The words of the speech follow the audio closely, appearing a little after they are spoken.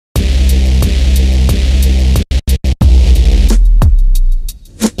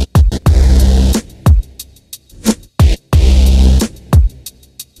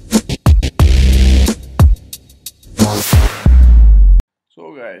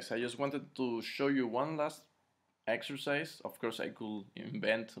guys, I just wanted to show you one last exercise. Of course I could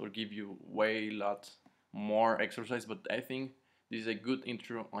invent or give you lot more exercise, but I think this is a good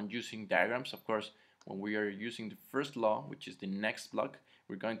intro on using diagrams. Of course, when we are using the first law, which is the next block,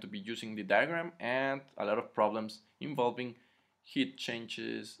 we're going to be using the diagram and a lot of problems involving heat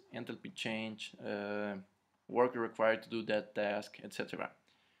changes, enthalpy change, work required to do that task, etc.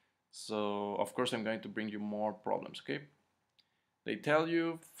 So of course I'm going to bring you more problems, okay? They tell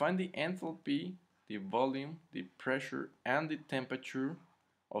you find the enthalpy, the volume, the pressure, and the temperature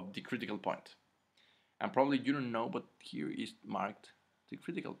of the critical point. And probably you don't know, but here is marked the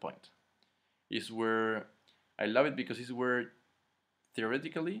critical point. Is where I love it because it's where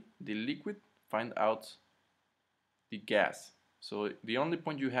theoretically the liquid find out the gas. So the only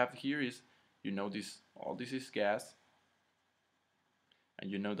point you have here is you know this all this is gas, and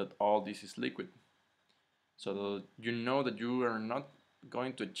you know that all this is liquid. So you know that you are not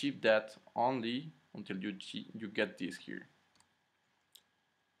going to achieve that only until you get this here.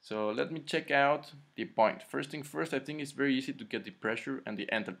 So let me check out the point. First thing first, I think it's very easy to get the pressure and the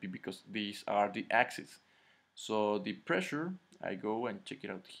enthalpy because these are the axes. So the pressure, I go and check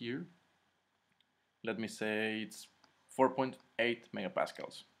it out here. Let me say it's 4.8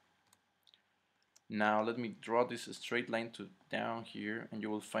 megapascals. Now let me draw this straight line to down here, and you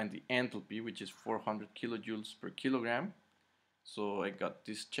will find the enthalpy, which is 400 kilojoules per kilogram. So I got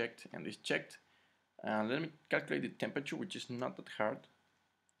this checked and this checked. And let me calculate the temperature, which is not that hard.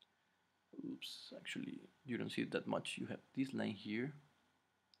 Oops, actually you don't see it that much. You have this line here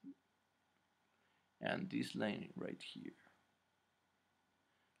and this line right here.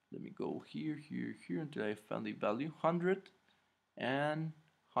 Let me go here, here, here until I found the value 100 and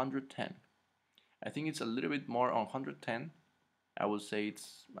 110. I think it's a little bit more on 110. I will say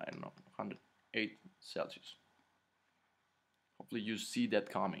it's, I don't know, 108 Celsius. Hopefully you see that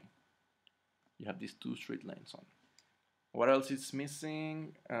coming. You have these two straight lines on. What else is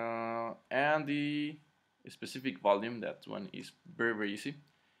missing? And the specific volume, that one is very, very easy.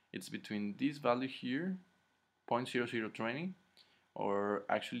 It's between this value here, 0.0020, or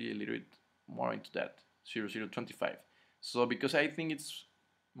actually a little bit more into that, 0.0025. So because I think it's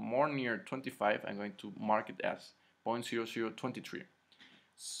more near 25, I'm going to mark it as 0.0023.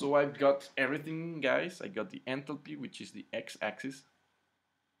 So I've got everything, guys. I got the enthalpy, which is the x-axis.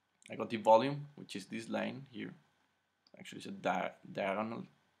 I got the volume, which is this line here. Actually, it's a diagonal.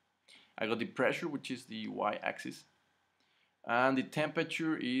 I got the pressure, which is the y-axis. And the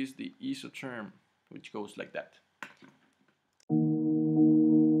temperature is the isotherm, which goes like that.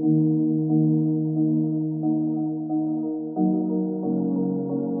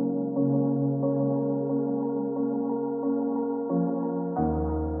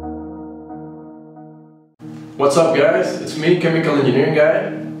 What's up, guys? It's me, Chemical Engineering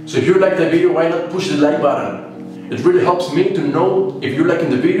Guy. So if you like the video, why not push the like button? It really helps me to know if you're liking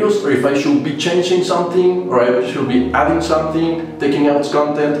the videos or if I should be changing something or I should be adding something, taking out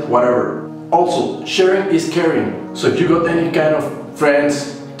content, whatever. Also, sharing is caring. So if you got any kind of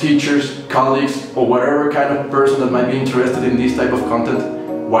friends, teachers, colleagues, or whatever kind of person that might be interested in this type of content,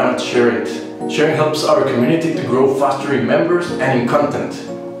 why not share it? Sharing helps our community to grow faster in members and in content.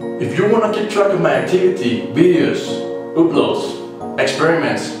 If you want to keep track of my activity, videos, uploads,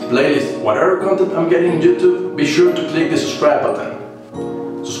 experiments, playlists, whatever content I'm getting on YouTube, be sure to click the subscribe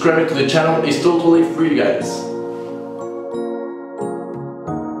button. Subscribing to the channel is totally free, guys.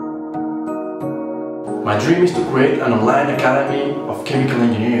 My dream is to create an online academy of chemical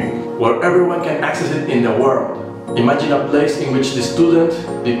engineering, where everyone can access it in the world. Imagine a place in which the student,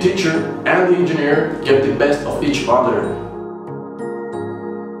 the teacher, and the engineer get the best of each other.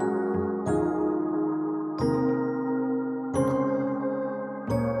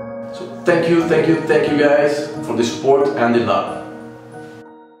 Thank you guys for the support and the love.